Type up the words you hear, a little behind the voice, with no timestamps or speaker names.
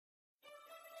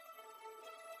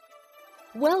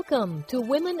Welcome to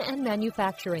Women and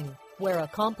Manufacturing, where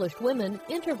accomplished women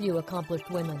interview accomplished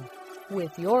women,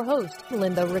 with your host,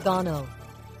 Linda Regano.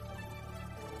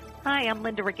 Hi, I'm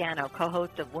Linda Regano,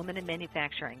 co-host of Women in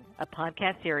Manufacturing, a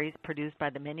podcast series produced by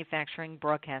the Manufacturing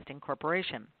Broadcasting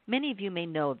Corporation. Many of you may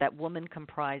know that women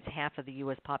comprise half of the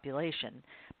U.S. population,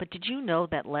 but did you know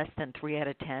that less than 3 out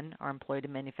of 10 are employed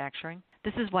in manufacturing?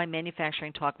 This is why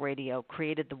Manufacturing Talk Radio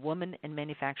created the Women in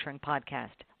Manufacturing podcast.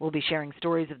 We'll be sharing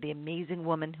stories of the amazing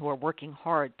women who are working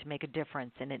hard to make a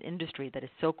difference in an industry that is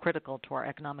so critical to our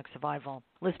economic survival.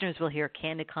 Listeners will hear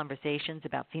candid conversations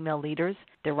about female leaders,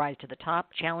 their rise to the top,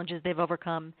 challenges they've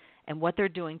overcome, and what they're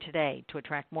doing today to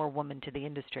attract more women to the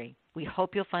industry. We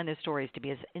hope you'll find their stories to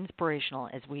be as inspirational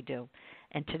as we do.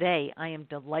 And today, I am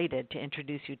delighted to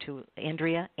introduce you to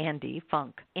Andy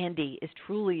Funk. Andy is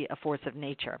truly a force of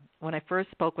nature. When I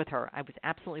first spoke with her, I was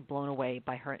absolutely blown away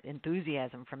by her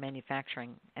enthusiasm for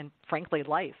manufacturing and, frankly,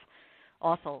 life.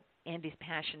 Also, Andy's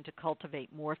passion to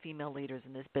cultivate more female leaders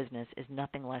in this business is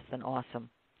nothing less than awesome.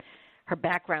 Her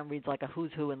background reads like a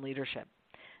who's who in leadership.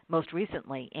 Most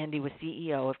recently, Andy was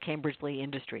CEO of Cambridge Lee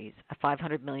Industries, a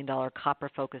 $500 million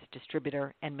copper-focused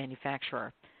distributor and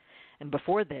manufacturer. And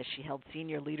before this, she held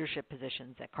senior leadership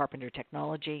positions at Carpenter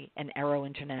Technology and Arrow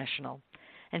International.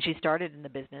 And she started in the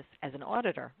business as an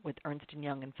auditor with Ernst &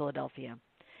 Young in Philadelphia.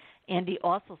 Andy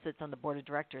also sits on the board of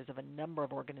directors of a number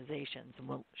of organizations,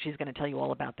 and she's going to tell you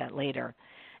all about that later.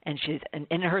 And she's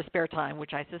in her spare time,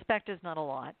 which I suspect is not a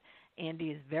lot,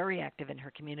 Andy is very active in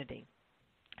her community,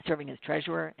 serving as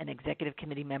treasurer and executive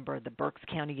committee member of the Berks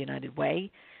County United Way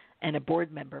and a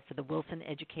board member for the Wilson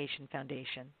Education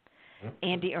Foundation.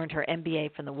 Andy earned her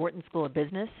MBA from the Wharton School of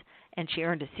Business, and she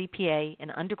earned a CPA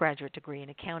and undergraduate degree in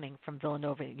accounting from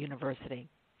Villanova University.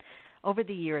 Over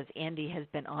the years, Andy has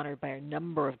been honored by a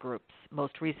number of groups,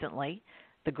 most recently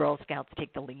the Girl Scouts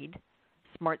Take the Lead,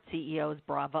 Smart CEOs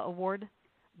Brava Award,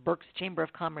 Berks Chamber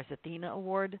of Commerce Athena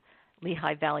Award,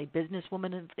 Lehigh Valley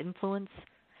Businesswoman of Influence,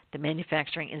 the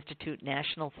Manufacturing Institute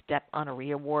National STEP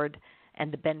Honoree Award,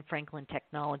 and the Ben Franklin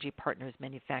Technology Partners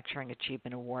Manufacturing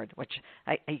Achievement Award, which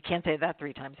I can't say that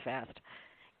 3 times fast.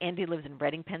 Andy lives in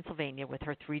Reading, Pennsylvania with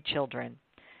her 3 children.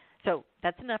 So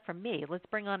that's enough from me. Let's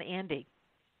bring on Andy.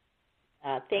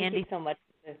 Thank you so much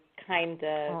for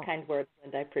the kind words,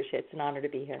 Linda. I appreciate it. It's an honor to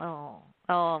be here.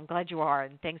 I'm glad you are,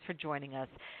 and thanks for joining us.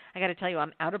 I got to tell you,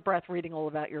 I'm out of breath reading all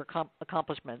about your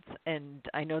accomplishments, and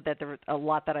I know that there was a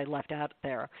lot that I left out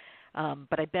there.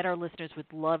 But I bet our listeners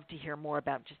would love to hear more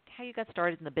about just how you got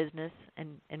started in the business,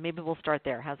 and maybe we'll start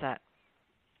there. How's that?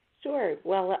 Sure.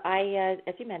 Well, I,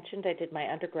 as you mentioned, I did my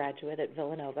undergraduate at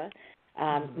Villanova,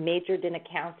 majored in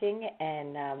accounting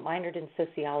and minored in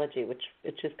sociology, which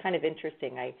is kind of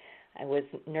interesting. I was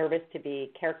nervous to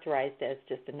be characterized as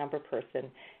just a number person.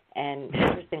 And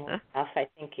interestingly enough, I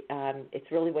think it's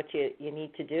really what you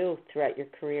need to do throughout your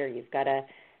career. You've got to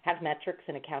have metrics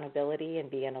and accountability and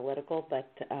be analytical, but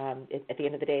at the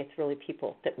end of the day, it's really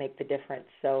people that make the difference.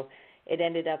 So it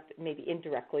ended up maybe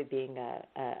indirectly being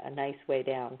a nice way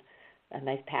down, a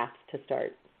nice path to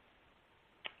start.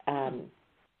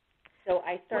 So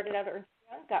I started out at Ernst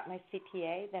 & Young, got my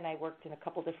CPA, then I worked in a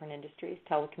couple different industries,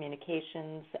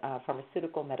 telecommunications,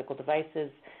 pharmaceutical, medical devices,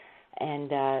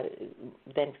 and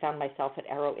then found myself at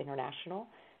Arrow International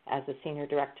as a senior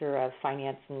director of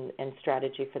finance and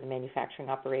strategy for the manufacturing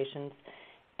operations.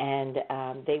 And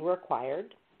they were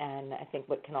acquired, and I think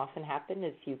what can often happen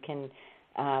is you can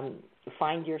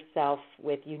find yourself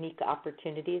with unique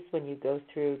opportunities when you go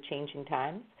through changing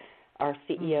times. Our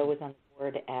CEO was on the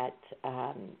board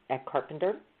at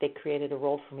Carpenter. They created a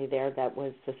role for me there that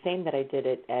was the same that I did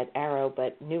at Arrow,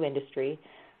 but new industry,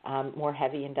 more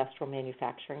heavy industrial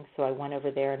manufacturing. So I went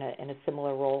over there in a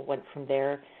similar role, went from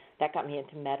there. That got me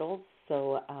into metals,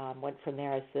 so went from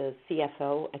there as the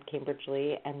CFO at Cambridge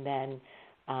Lee, and then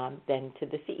to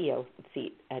the CEO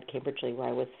seat at Cambridge Lee, where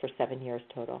I was for 7 years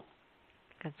total.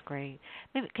 That's great.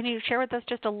 Maybe, can you share with us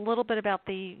just a little bit about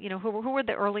who were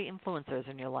the early influencers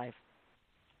in your life?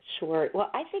 Sure.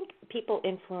 Well, I think people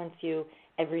influence you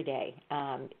every day.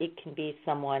 It can be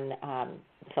someone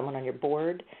on your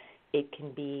board. It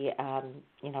can be,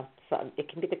 it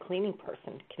can be the cleaning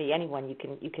person. It can be anyone.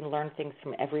 You can learn things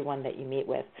from everyone that you meet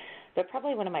with. But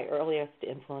probably one of my earliest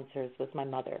influencers was my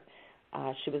mother.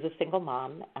 She was a single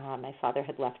mom. My father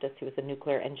had left us. He was a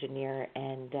nuclear engineer,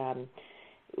 and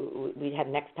we had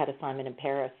an expat assignment in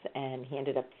Paris, and he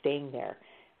ended up staying there.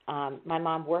 My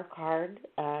mom worked hard.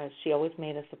 She always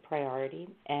made us a priority,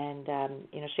 and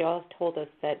she always told us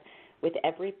that with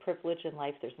every privilege in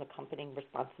life, there's an accompanying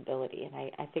responsibility,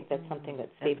 and I think that's something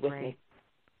that stayed with me.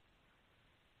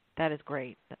 That is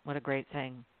great. What a great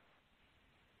saying.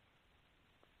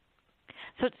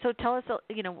 So tell us,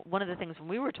 one of the things when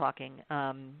we were talking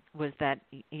was that,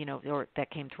 or that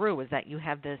came through, was that you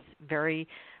have this very,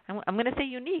 I'm going to say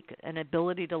unique, an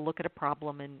ability to look at a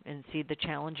problem and see the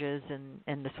challenges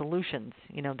and the solutions,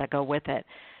 that go with it.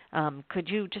 Could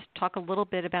you just talk a little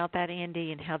bit about that,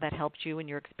 Andy, and how that helped you in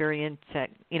your experience at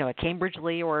Cambridge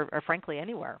Lee or frankly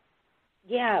anywhere?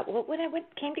 Yeah, well, when I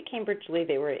came to Cambridge Lee,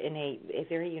 they were in a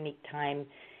very unique time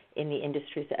in the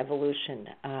industry's evolution.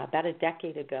 About a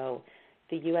decade ago,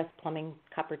 the U.S. plumbing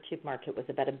copper tube market was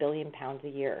about £1 billion a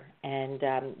year, and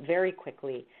very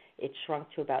quickly it shrunk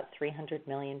to about £300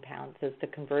 million as the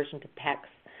conversion to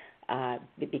PEX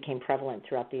became prevalent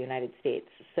throughout the United States.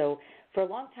 So for a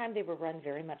long time, they were run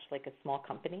very much like a small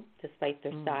company, despite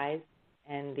their size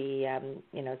and the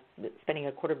spending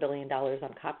 $250 million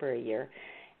on copper a year.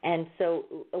 And so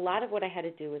a lot of what I had to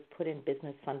do was put in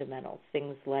business fundamentals,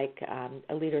 things like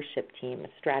a leadership team, a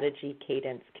strategy,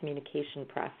 cadence, communication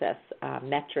process,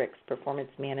 metrics, performance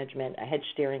management, a hedge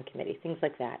steering committee, things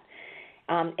like that.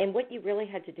 And what you really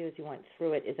had to do as you went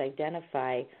through it is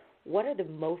identify what are the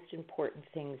most important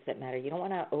things that matter. You don't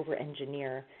want to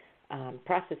over-engineer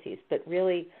processes, but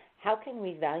really how can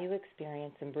we value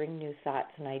experience and bring new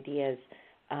thoughts and ideas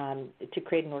to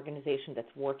create an organization that's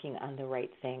working on the right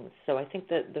things. So I think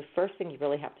that the first thing you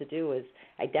really have to do is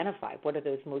identify what are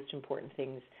those most important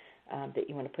things that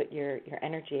you want to put your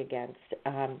energy against.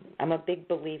 I'm a big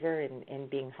believer in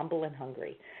being humble and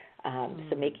hungry.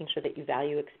 So making sure that you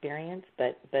value experience,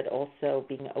 but also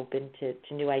being open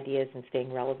to new ideas and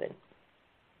staying relevant.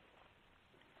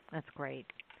 That's great.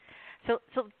 So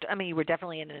I mean, you were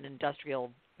definitely in an industrial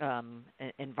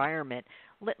environment.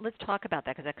 Let's talk about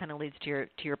that, because that kind of leads to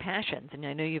your passions. And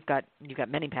I know you've got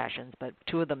many passions, but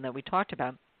two of them that we talked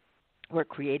about were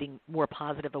creating more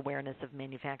positive awareness of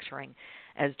manufacturing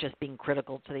as just being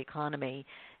critical to the economy,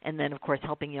 and then, of course,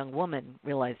 helping young women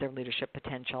realize their leadership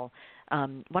potential.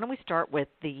 Why don't we start with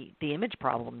the image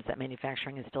problems that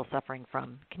manufacturing is still suffering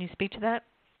from? Can you speak to that?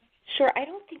 Sure. I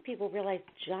don't think people realize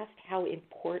just how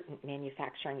important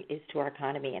manufacturing is to our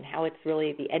economy and how it's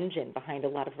really the engine behind a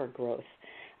lot of our growth.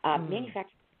 Manufacturing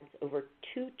is over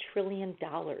 $2 trillion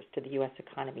to the U.S.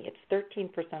 economy. It's 13%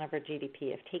 of our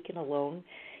GDP. If taken alone,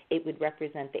 it would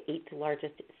represent the 8th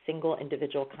largest single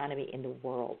individual economy in the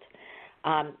world.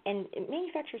 And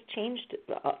manufacturers changed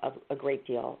a great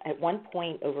deal. At one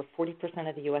point, over 40%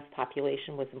 of the U.S.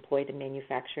 population was employed in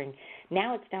manufacturing.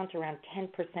 Now it's down to around 10%,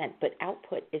 but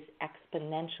output is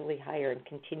exponentially higher and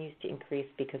continues to increase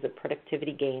because of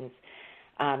productivity gains.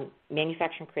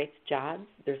 Manufacturing creates jobs.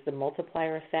 There's the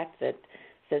multiplier effect that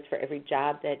says for every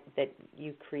job that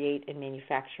you create in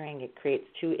manufacturing, it creates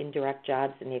 2 indirect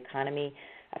jobs in the economy.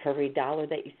 For every dollar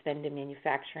that you spend in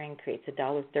manufacturing, creates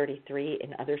 $1.33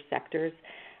 in other sectors.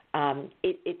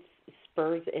 It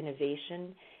spurs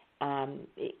innovation.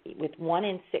 With 1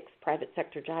 in 6 private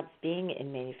sector jobs being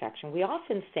in manufacturing, we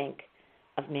often think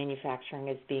of manufacturing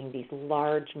as being these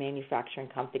large manufacturing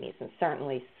companies, and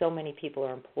certainly so many people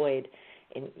are employed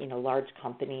in large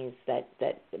companies that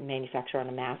manufacture on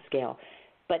a mass scale.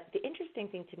 But the interesting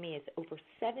thing to me is over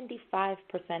 75%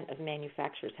 of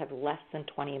manufacturers have less than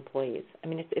 20 employees. I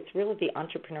mean, it's really the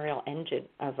entrepreneurial engine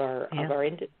of our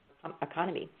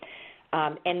economy.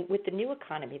 And with the new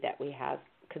economy that we have,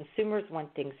 consumers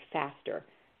want things faster.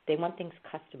 They want things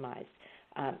customized.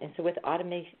 And so with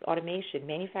automation,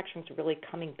 manufacturing is really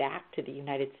coming back to the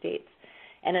United States.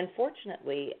 And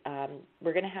unfortunately,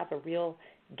 we're going to have a real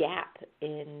gap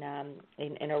in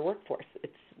our workforce.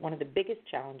 It's one of the biggest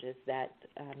challenges that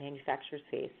manufacturers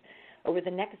face. Over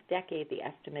the next decade, the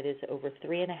estimate is over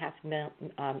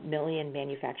 3.5 million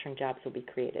manufacturing jobs will be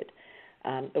created.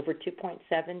 Over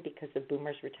 2.7 because of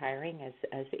boomers retiring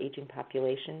as the aging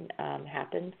population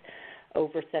happens.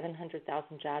 Over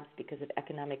 700,000 jobs because of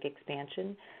economic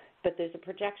expansion. But there's a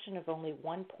projection of only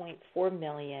 1.4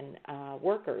 million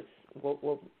workers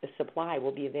the supply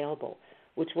will be available,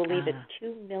 which will leave a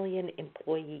 2 million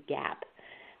employee gap.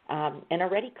 And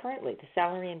already currently, the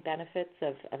salary and benefits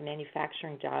of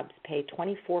manufacturing jobs pay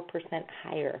 24%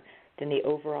 higher than the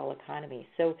overall economy.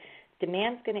 So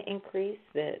demand's going to increase,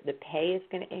 the pay is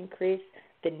going to increase,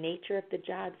 the nature of the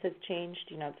jobs has changed.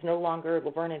 It's no longer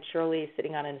Laverne and Shirley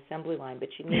sitting on an assembly line, but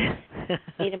you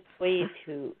need employees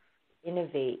who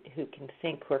innovate, who can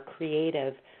think, who are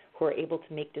creative, who are able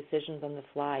to make decisions on the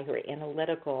fly, who are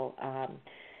analytical.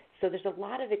 So there's a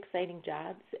lot of exciting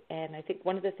jobs, and I think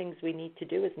one of the things we need to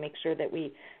do is make sure that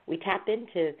we tap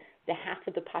into the half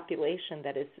of the population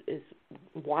that is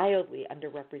wildly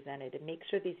underrepresented, and make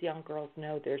sure these young girls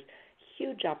know there's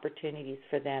huge opportunities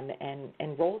for them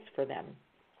and roles for them.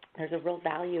 There's a real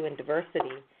value in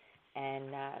diversity,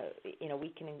 And, we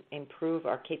can improve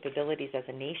our capabilities as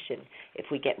a nation if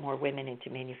we get more women into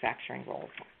manufacturing roles.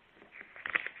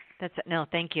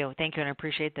 Thank you, and I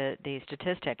appreciate the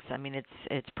statistics. I mean,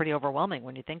 it's pretty overwhelming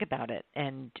when you think about it,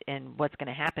 and what's going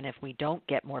to happen if we don't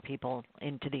get more people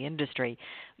into the industry.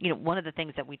 One of the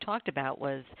things that we talked about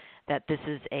was that this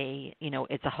is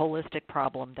it's a holistic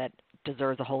problem that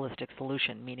deserves a holistic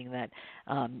solution, meaning that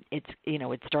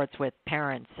it starts with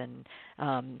parents and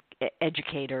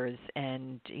educators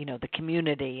and the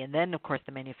community, and then of course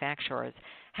the manufacturers.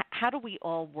 How do we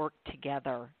all work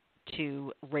together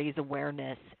to raise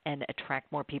awareness and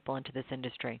attract more people into this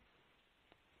industry?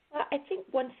 Well, I think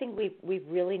one thing we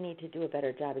really need to do a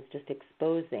better job is just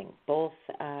exposing both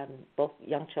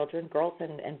young children, girls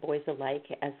and boys alike,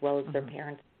 as well as their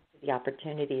parents, to the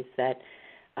opportunities that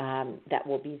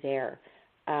will be there.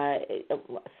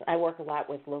 I work a lot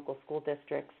with local school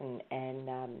districts and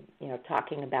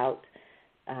talking about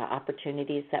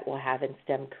opportunities that we'll have in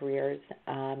STEM careers,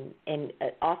 and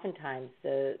oftentimes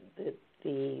the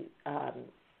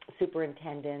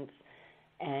superintendents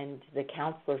and the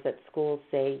counselors at schools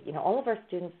say, all of our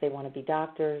students, they want to be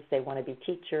doctors, they want to be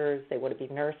teachers, they want to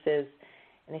be nurses.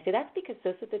 And they say that's because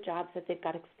those are the jobs that they've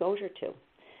got exposure to.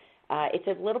 It's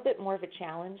a little bit more of a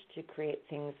challenge to create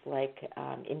things like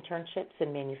internships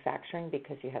in manufacturing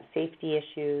because you have safety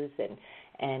issues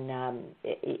and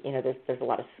there's a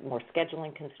lot of more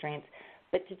scheduling constraints.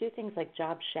 But to do things like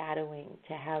job shadowing,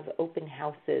 to have open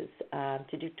houses,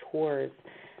 to do tours,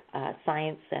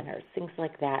 science centers, things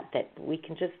like that we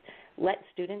can just let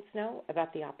students know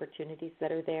about the opportunities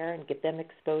that are there and give them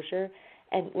exposure,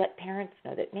 and let parents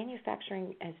know that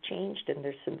manufacturing has changed and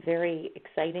there's some very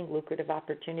exciting, lucrative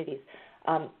opportunities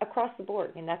across the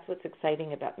board. And that's what's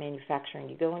exciting about manufacturing.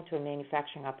 You go into a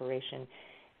manufacturing operation,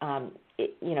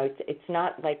 it's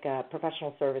not like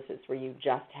professional services where you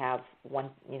just have one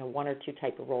or two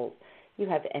type of roles. You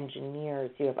have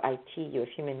engineers, you have IT, you have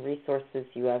human resources,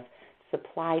 you have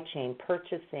supply chain,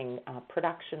 purchasing,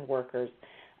 production workers.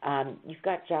 You've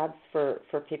got jobs for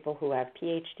people who have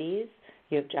PhDs.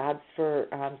 You have jobs for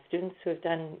students who have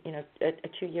done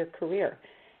a 2-year career,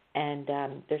 and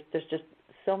there's just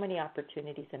so many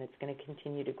opportunities, and it's going to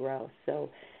continue to grow. So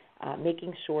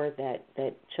making sure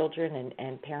that children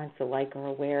and parents alike are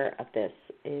aware of this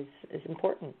is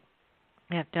important.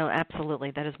 Yeah, no,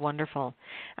 absolutely. That is wonderful.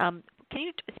 Can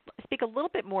you speak a little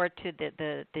bit more to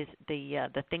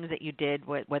the things that you did,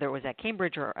 whether it was at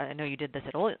Cambridge or I know you did this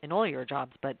in all your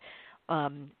jobs, but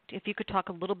if you could talk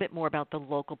a little bit more about the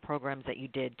local programs that you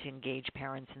did to engage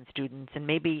parents and students, and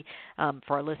maybe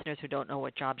for our listeners who don't know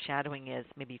what job shadowing is,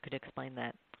 maybe you could explain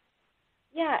that.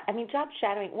 Yeah, I mean, job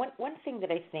shadowing, one thing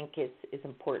that I think is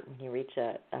important when you reach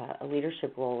a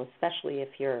leadership role, especially if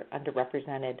you're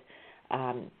underrepresented.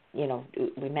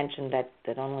 We mentioned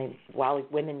that only, while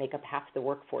women make up half the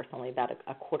workforce, only about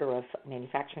a quarter of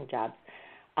manufacturing jobs.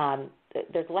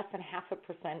 There's less than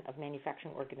 0.5% of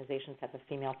manufacturing organizations have a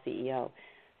female CEO.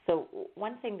 So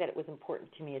one thing that it was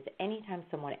important to me is anytime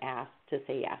someone asked, to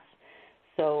say yes.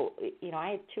 So,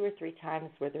 I had 2 or 3 times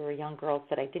where there were young girls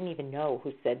that I didn't even know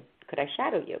who said, could I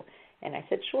shadow you? And I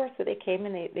said, sure. So they came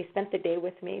and they spent the day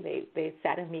with me. They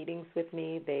sat in meetings with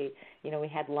me. We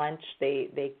had lunch.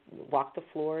 They walked the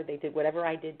floor. They did whatever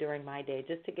I did during my day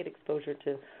just to get exposure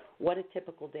to what a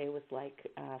typical day was like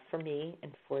for me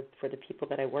and for the people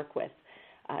that I work with.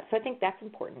 So I think that's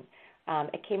important.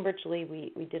 At Cambridge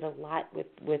Lee, we did a lot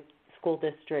with school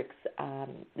districts.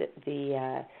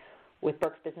 With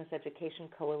Berks Business Education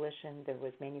Coalition, there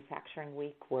was Manufacturing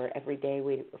Week, where every day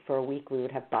for a week we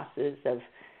would have buses of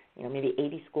maybe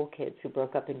 80 school kids who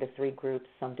broke up into 3 groups.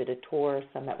 Some did a tour,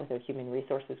 some met with a human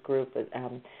resources group.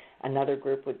 Another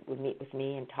group would meet with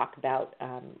me and talk about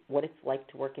what it's like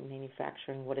to work in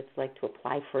manufacturing, what it's like to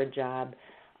apply for a job,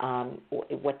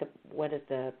 what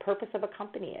the purpose of a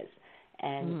company is,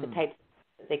 and the types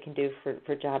that they can do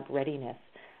for job readiness.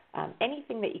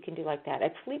 Anything that you can do like that.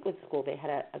 At Fleetwood School, they had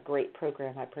a great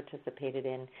program I participated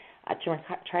in to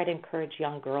try to encourage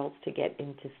young girls to get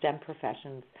into STEM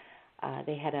professions.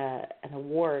 They had an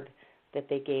award that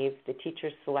they gave. The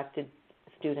teachers selected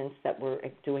students that were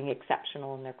doing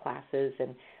exceptional in their classes,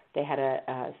 and they had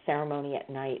a ceremony at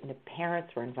night, and the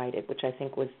parents were invited, which I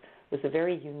think was a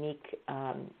very unique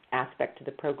aspect to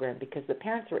the program, because the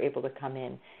parents were able to come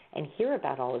in and hear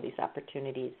about all of these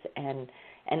opportunities and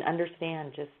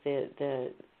understand just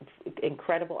the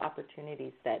incredible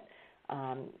opportunities that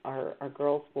our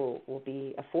girls will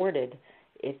be afforded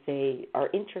if they are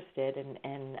interested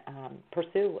and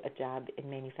pursue a job in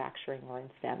manufacturing or in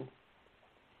STEM.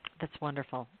 That's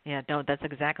wonderful. Yeah, no, that's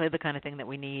exactly the kind of thing that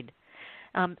we need.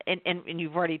 And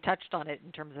you've already touched on it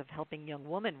in terms of helping young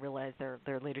women realize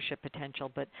their leadership potential.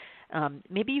 But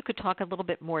maybe you could talk a little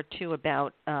bit more too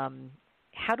about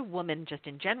how do women, just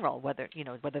in general, whether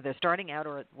they're starting out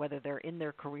or whether they're in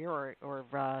their career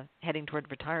or heading toward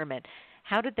retirement,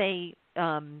 how do they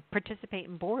participate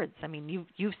in boards? I mean,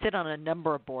 you sit on a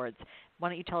number of boards. Why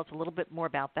don't you tell us a little bit more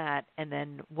about that, and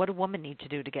then what do women need to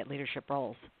do to get leadership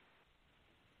roles?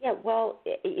 Yeah, well,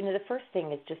 the first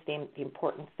thing is just the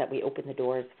importance that we open the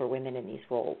doors for women in these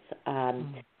roles.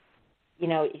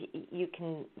 You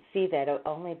can see that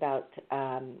only about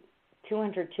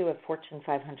 202 of Fortune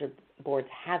 500 boards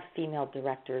have female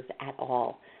directors at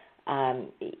all.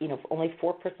 Only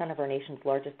 4% of our nation's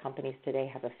largest companies today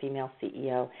have a female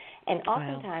CEO. And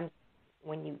oftentimes,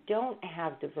 when you don't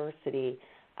have diversity,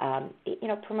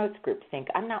 promotes groupthink.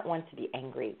 I'm not one to be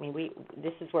angry. I mean,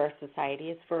 this is where our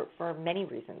society is for many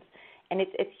reasons. And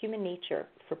it's human nature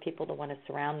for people to want to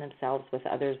surround themselves with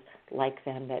others like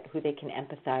them, who they can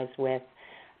empathize with.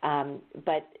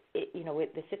 But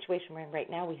with the situation we're in right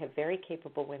now, we have very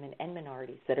capable women and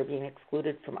minorities that are being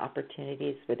excluded from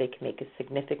opportunities where they can make a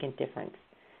significant difference.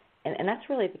 And that's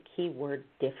really the key word,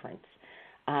 difference.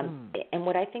 And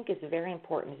what I think is very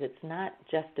important is it's not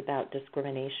just about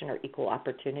discrimination or equal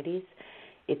opportunities.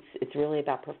 It's really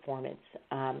about performance.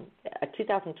 A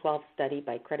 2012 study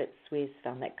by Credit Suisse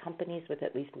found that companies with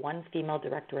at least one female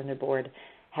director on their board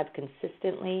have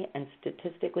consistently and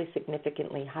statistically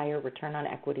significantly higher return on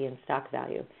equity and stock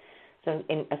value. So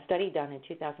in a study done in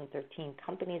 2013,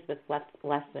 companies with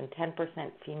less than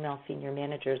 10% female senior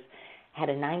managers had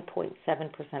a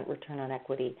 9.7% return on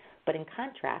equity. But in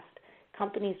contrast,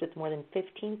 companies with more than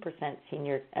 15%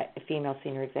 female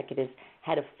senior executives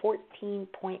had a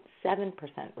 14.7%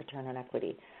 return on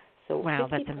equity. So wow,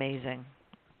 that's amazing.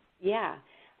 Yeah.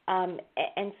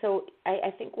 And so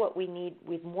I think what we need,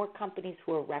 we have more companies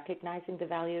who are recognizing the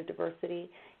value of diversity.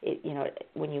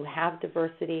 When you have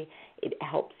diversity, it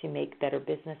helps you make better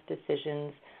business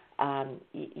decisions.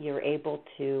 You're able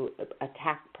to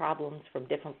attack problems from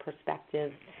different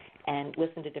perspectives and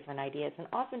listen to different ideas. And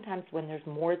oftentimes when there's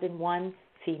more than one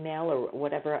female or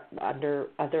whatever other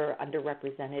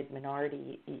underrepresented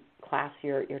minority class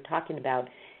you're talking about,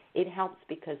 it helps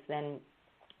because then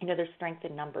there's strength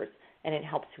in numbers, and it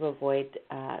helps to avoid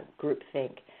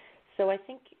groupthink. So I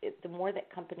think the more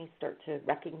that companies start to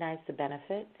recognize the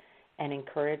benefit and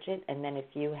encourage it, and then if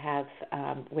you have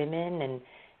women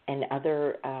and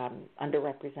other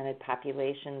underrepresented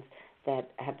populations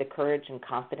that have the courage and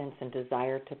confidence and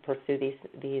desire to pursue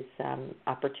these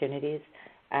opportunities,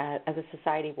 as a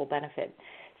society will benefit.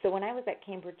 So when I was at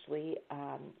Cambridge Lee,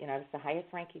 I was the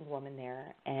highest-ranking woman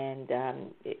there, and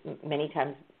many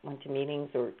times went to meetings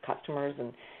or customers,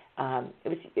 and it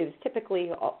was typically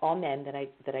all men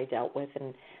that I dealt with,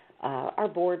 and our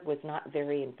board was not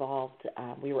very involved.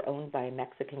 We were owned by a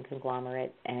Mexican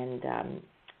conglomerate, and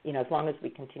as long as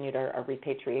we continued our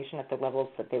repatriation at the levels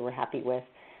that they were happy with,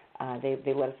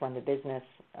 they let us run the business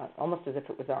almost as if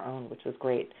it was our own, which was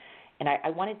great. And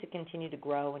I wanted to continue to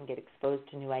grow and get exposed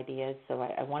to new ideas, so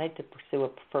I wanted to pursue a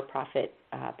for-profit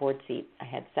board seat. I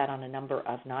had sat on a number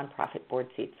of nonprofit board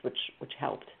seats, which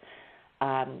helped.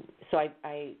 So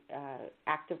I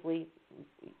actively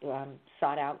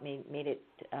sought out, made it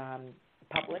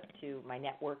public to my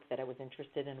network that I was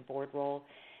interested in a board role,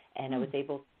 and I was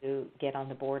able to get on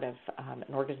the board of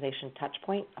an organization,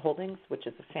 Touchpoint Holdings, which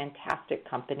is a fantastic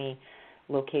company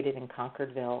located in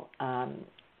Concordville.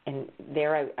 And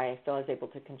there I feel I was able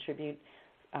to contribute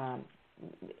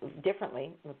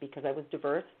differently because I was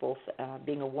diverse, both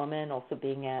being a woman, also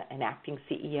being an acting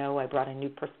CEO. I brought in new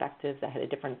perspectives. I had a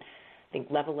different,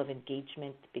 level of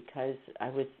engagement because I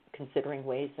was considering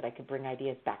ways that I could bring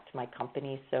ideas back to my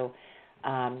company. So,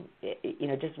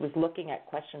 just was looking at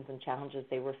questions and challenges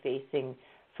they were facing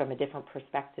from a different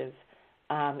perspective.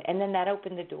 And then that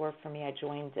opened the door for me. I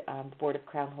joined the board of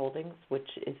Crown Holdings, which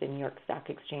is a New York Stock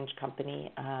Exchange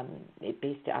company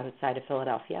based outside of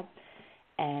Philadelphia.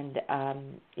 And,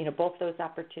 both those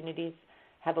opportunities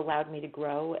have allowed me to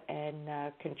grow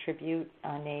and contribute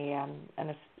on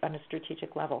a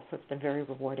strategic level. So it's been very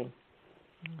rewarding.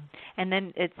 And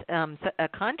then it's a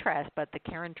contrast, but the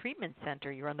Caron Treatment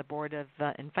Center, you're on the board of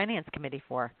and finance committee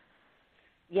for.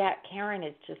 Yeah, Caron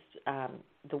is just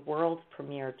the world's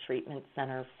premier treatment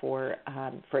center for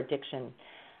addiction.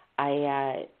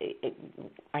 I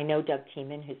know Doug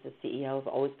Tiemann, who's the CEO. I've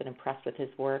always been impressed with his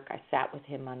work. I sat with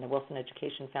him on the Wilson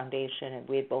Education Foundation, and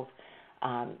we had both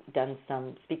done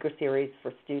some speaker series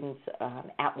for students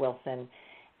at Wilson.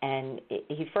 And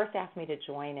he first asked me to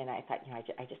join, and I thought,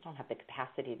 I just don't have the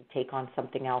capacity to take on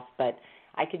something else, but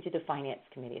I could do the finance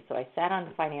committee. So I sat on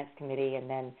the finance committee, and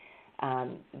then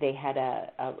They had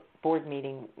a board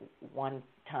meeting one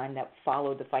time that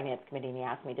followed the finance committee, and he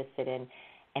asked me to sit in,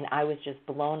 and I was just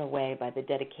blown away by the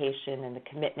dedication and the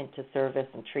commitment to service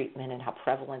and treatment and how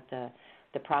prevalent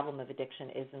the problem of addiction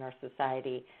is in our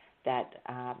society, that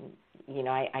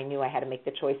I knew I had to make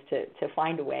the choice to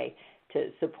find a way to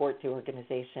support the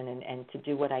organization and to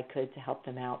do what I could to help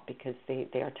them out, because they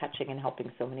are touching and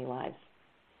helping so many lives.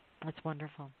 That's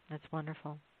wonderful. That's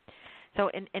wonderful. So,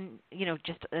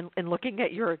 just in looking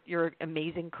at your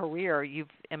amazing career,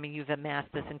 you've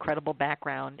amassed this incredible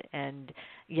background, and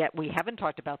yet we haven't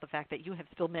talked about the fact that you have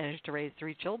still managed to raise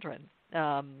 3 children.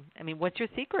 What's your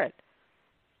secret?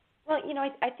 Well,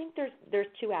 I think there's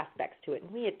 2 aspects to it,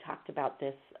 and we had talked about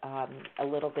this a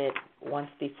little bit once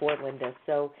before, Linda.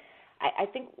 So, I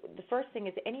think the first thing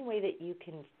is any way that you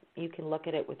can look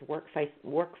at it with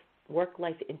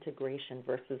work-life integration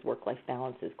versus work-life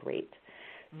balance is great.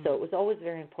 So it was always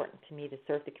very important to me to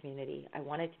serve the community. I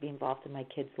wanted to be involved in my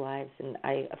kids' lives, and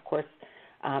I, of course,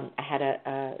 I had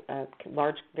a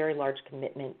very large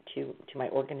commitment to my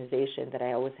organization that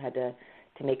I always had to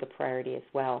make a priority as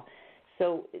well.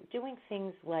 So doing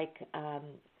things like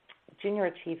Junior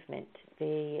Achievement,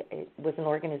 it was an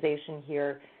organization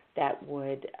here that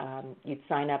would you'd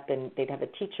sign up and they'd have a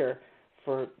teacher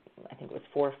for, I think it was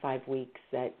 4 or 5 weeks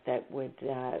that would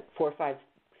 4 or 5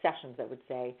 sessions that would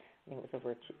say, I think it was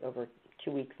over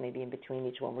 2 weeks maybe in between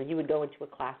each one, where you would go into a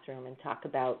classroom and talk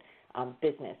about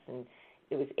business, and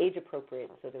it was age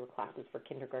appropriate, so there were classes for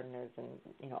kindergartners and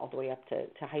all the way up to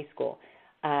high school.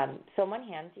 So on one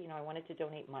hand, I wanted to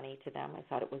donate money to them. I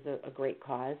thought it was a great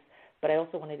cause, but I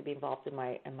also wanted to be involved in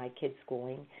my kids'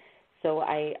 schooling. So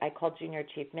I called Junior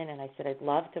Achievement and I said, I'd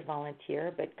love to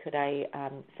volunteer, but could I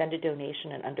send a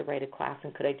donation and underwrite a class,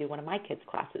 and could I do one of my kids'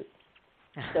 classes?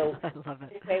 So I love it.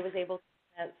 This way I was able to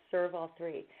serve all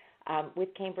 3.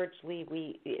 With Cambridge Lee,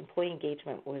 employee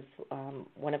engagement was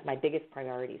one of my biggest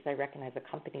priorities. I recognize a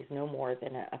company is no more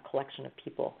than a collection of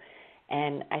people,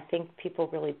 and I think people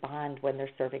really bond when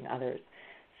they're serving others.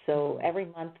 So every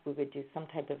month we would do some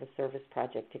type of a service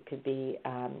project. It could be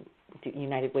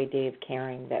United Way Day of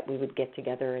Caring, that we would get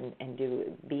together and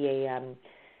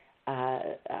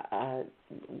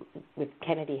with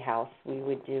Kennedy House. We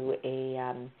would do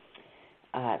a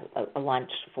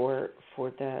lunch for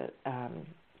the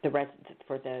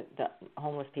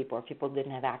homeless people, or people who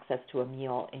didn't have access to a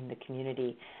meal in the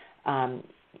community.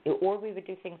 Or we would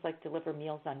do things like deliver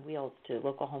Meals on Wheels to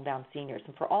local homebound seniors.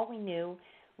 And for all we knew,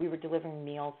 we were delivering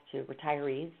meals to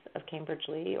retirees of Cambridge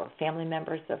Lee or family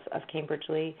members of Cambridge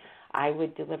Lee. I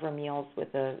would deliver meals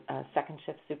with a second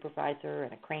shift supervisor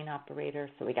and a crane operator,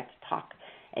 so we got to talk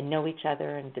and know each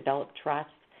other and develop trust.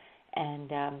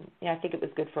 And I think it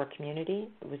was good for our community.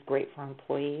 It was great for our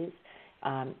employees.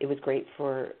 It was great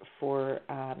for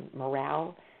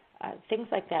morale. Things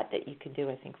like that you can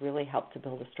do, I think, really help to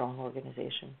build a strong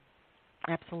organization.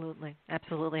 Absolutely. I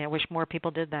wish more people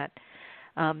did that.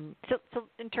 So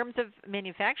in terms of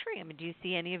manufacturing, do you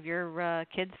see any of your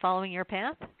kids following your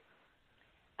path?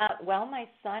 Well, my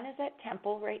son is at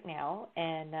Temple right now,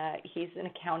 and he's an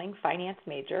accounting finance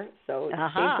major. So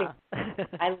same thing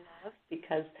I love,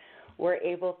 because we're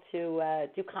able to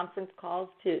do conference calls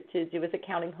to do his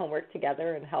accounting homework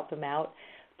together and help him out.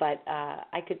 But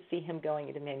I could see him going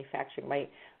into manufacturing.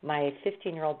 My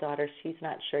 15-year-old daughter, she's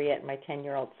not sure yet. And my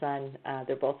 10-year-old son,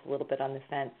 they're both a little bit on the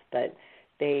fence, but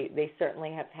they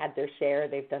certainly have had their share.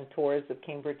 They've done tours of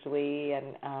Cambridge Lee,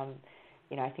 and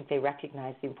I think they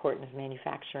recognize the importance of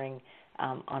manufacturing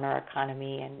on our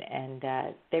economy, and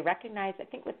they recognize, I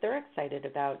think what they're excited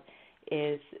about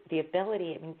is the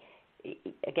ability.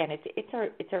 Again,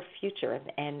 it's our future,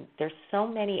 and there's so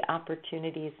many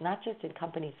opportunities, not just in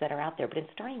companies that are out there, but in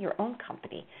starting your own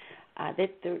company. That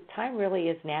the time really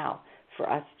is now for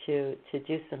us to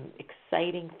do some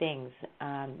exciting things.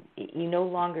 You no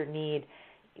longer need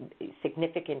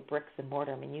significant bricks and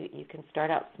mortar. You can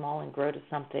start out small and grow to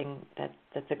something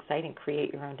that's exciting.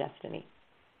 Create your own destiny.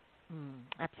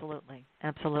 Absolutely.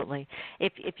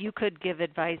 If you could give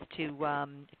advice to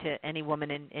any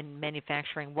woman in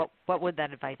manufacturing, what would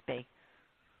that advice be?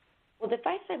 Well, the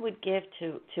advice I would give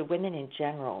to women in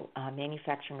general,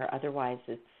 manufacturing or otherwise,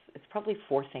 it's probably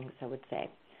 4 things I would say.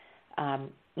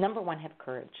 Number 1, have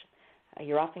courage.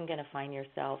 You're often going to find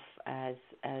yourself as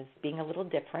being a little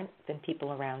different than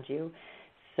people around you.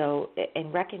 So,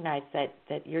 and recognize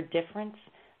that your difference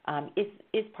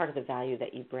is part of the value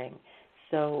that you bring.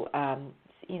 So,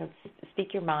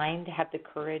 speak your mind. Have the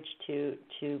courage to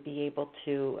be able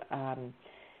to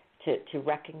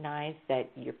recognize that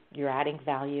you're adding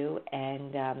value,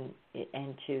 and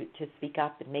to speak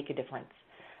up and make a difference.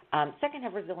 Second,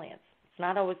 have resilience. It's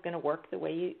not always going to work the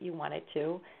way you want it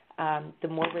to. The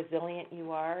more resilient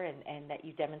you are and that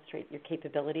you demonstrate your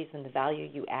capabilities and the value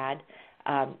you add,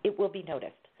 it will be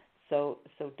noticed. So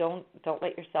don't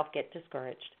let yourself get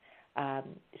discouraged.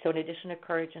 So in addition to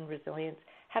courage and resilience,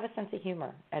 have a sense of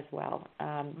humor as well.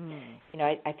 You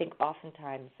know, I think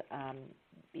oftentimes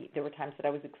there were times that I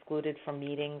was excluded from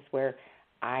meetings where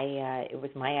it was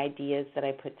my ideas that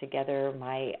I put together,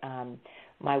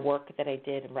 my work that I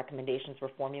did, and recommendations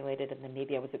were formulated, and then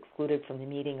maybe I was excluded from the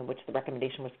meeting in which the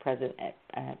recommendation was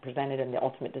presented and the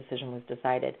ultimate decision was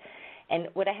decided. And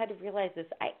what I had to realize is,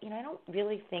 I don't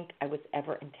really think I was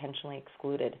ever intentionally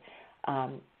excluded.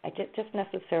 I just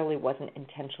necessarily wasn't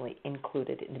intentionally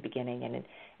included in the beginning,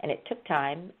 and it took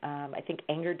time. I think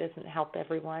anger doesn't help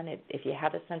everyone. If you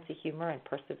have a sense of humor and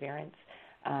perseverance,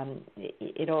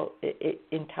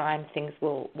 in time things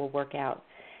will work out.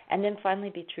 And then finally,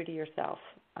 be true to yourself.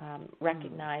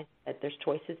 Recognize that there's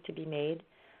choices to be made.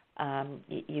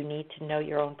 You need to know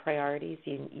your own priorities.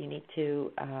 You need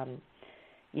to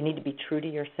be true to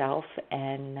yourself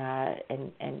and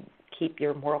keep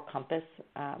your moral compass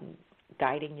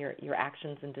guiding your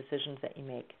actions and decisions that you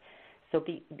make. So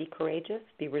be courageous,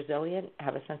 be resilient,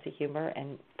 have a sense of humor,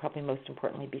 and probably most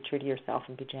importantly, be true to yourself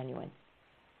and be genuine.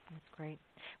 That's great.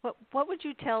 What would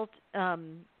you tell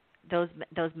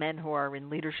those men who are in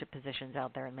leadership positions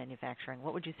out there in manufacturing?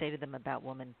 What would you say to them about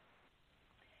women?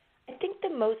 I think the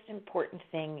most important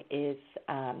thing is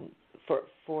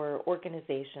for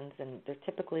organizations, and they're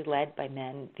typically led by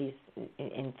men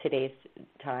in today's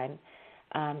time,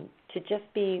 to just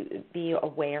be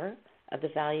aware of the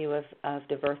value of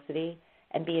diversity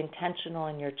and be intentional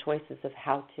in your choices of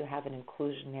how to have an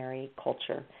inclusionary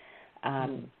culture.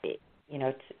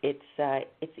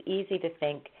 It's easy to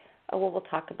think, oh, well, we'll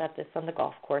talk about this on the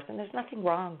golf course, and there's nothing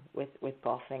wrong with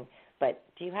golfing, but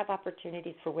do you have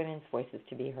opportunities for women's voices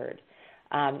to be heard?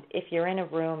 If you're in a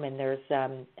room and there's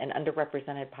an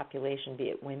underrepresented population, be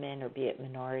it women or be it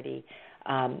minority,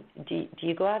 do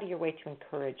you go out of your way to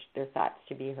encourage their thoughts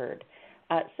to be heard?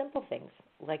 Simple things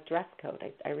like dress code.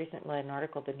 I recently read an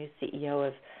article, the new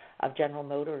CEO of General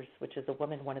Motors, which is a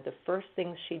woman. One of the first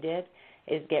things she did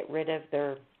is get rid of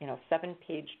their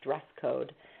 7-page dress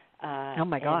code. Oh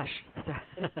my gosh!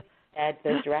 Said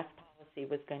the dress policy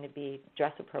was going to be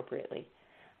dress appropriately.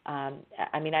 And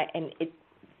it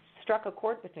struck a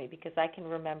chord with me because I can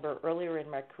remember earlier in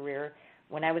my career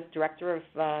when I was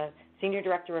senior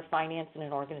director of finance in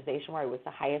an organization where I was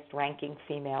the highest-ranking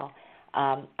female.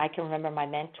 I can remember my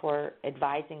mentor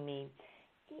advising me,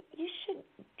 you should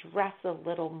dress a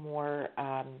little more,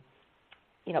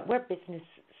 wear business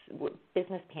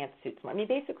pantsuits. I mean,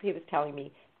 basically he was telling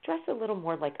me, dress a little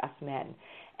more like us men.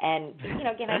 And,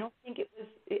 again, I don't think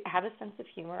have a sense of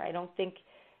humor. I don't think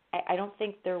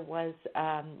there was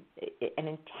an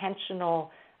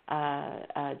intentional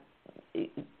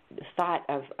thought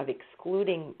of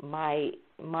excluding my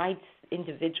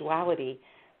individuality.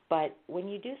 But when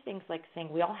you do things like saying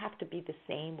we all have to be the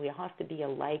same, we all have to be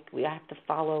alike, we all have to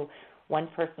follow one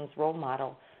person's role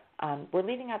model, we're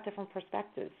leaving out different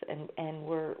perspectives, and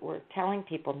we're telling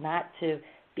people not to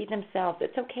be themselves.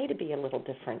 It's okay to be a little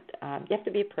different. You have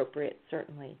to be appropriate,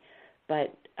 certainly,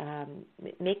 but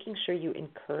making sure you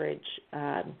encourage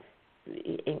and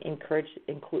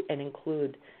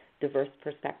include diverse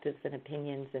perspectives and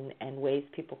opinions and ways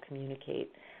people communicate.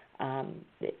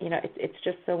 It's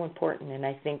just so important, and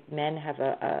I think men have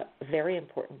a very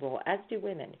important role, as do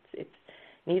women. It's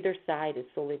neither side is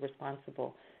solely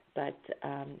responsible, but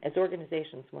as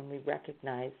organizations, when we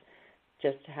recognize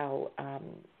just how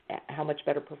much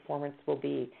better performance will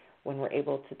be when we're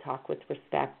able to talk with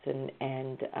respect and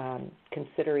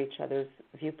consider each other's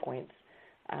viewpoints,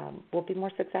 we'll be more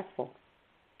successful.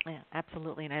 Yeah,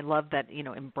 absolutely, and I love that,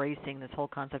 embracing this whole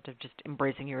concept of just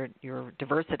embracing your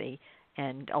diversity,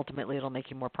 and ultimately it'll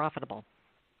make you more profitable.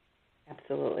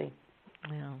 Absolutely.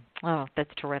 Yeah. Oh,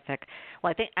 that's terrific. Well,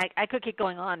 I think I could keep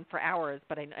going on for hours,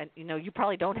 but you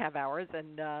probably don't have hours,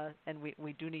 and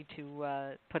we do need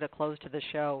to put a close to the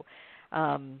show.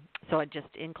 So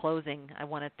just in closing, I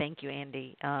want to thank you,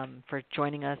 Andi, for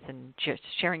joining us and just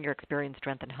sharing your experience,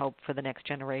 strength, and hope for the next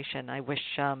generation. I wish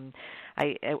I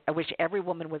wish every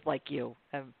woman was like you.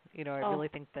 I really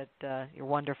think that you're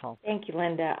wonderful. Thank you,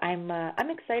 Linda. I'm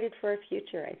excited for our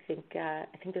future. I think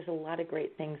there's a lot of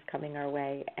great things coming our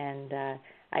way, and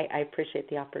I appreciate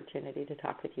the opportunity to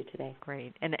talk with you today.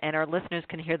 Great. And our listeners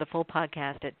can hear the full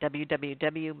podcast at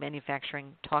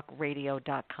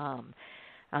www.manufacturingtalkradio.com.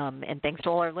 And thanks to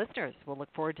all our listeners. We'll look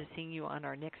forward to seeing you on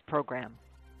our next program.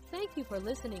 Thank you for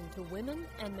listening to Women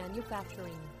and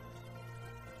Manufacturing.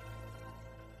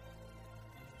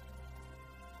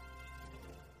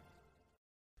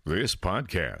 This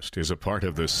podcast is a part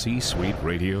of the C-Suite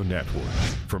Radio Network.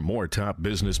 For more top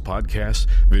business podcasts,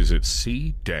 visit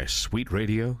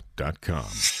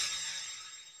c-suiteradio.com.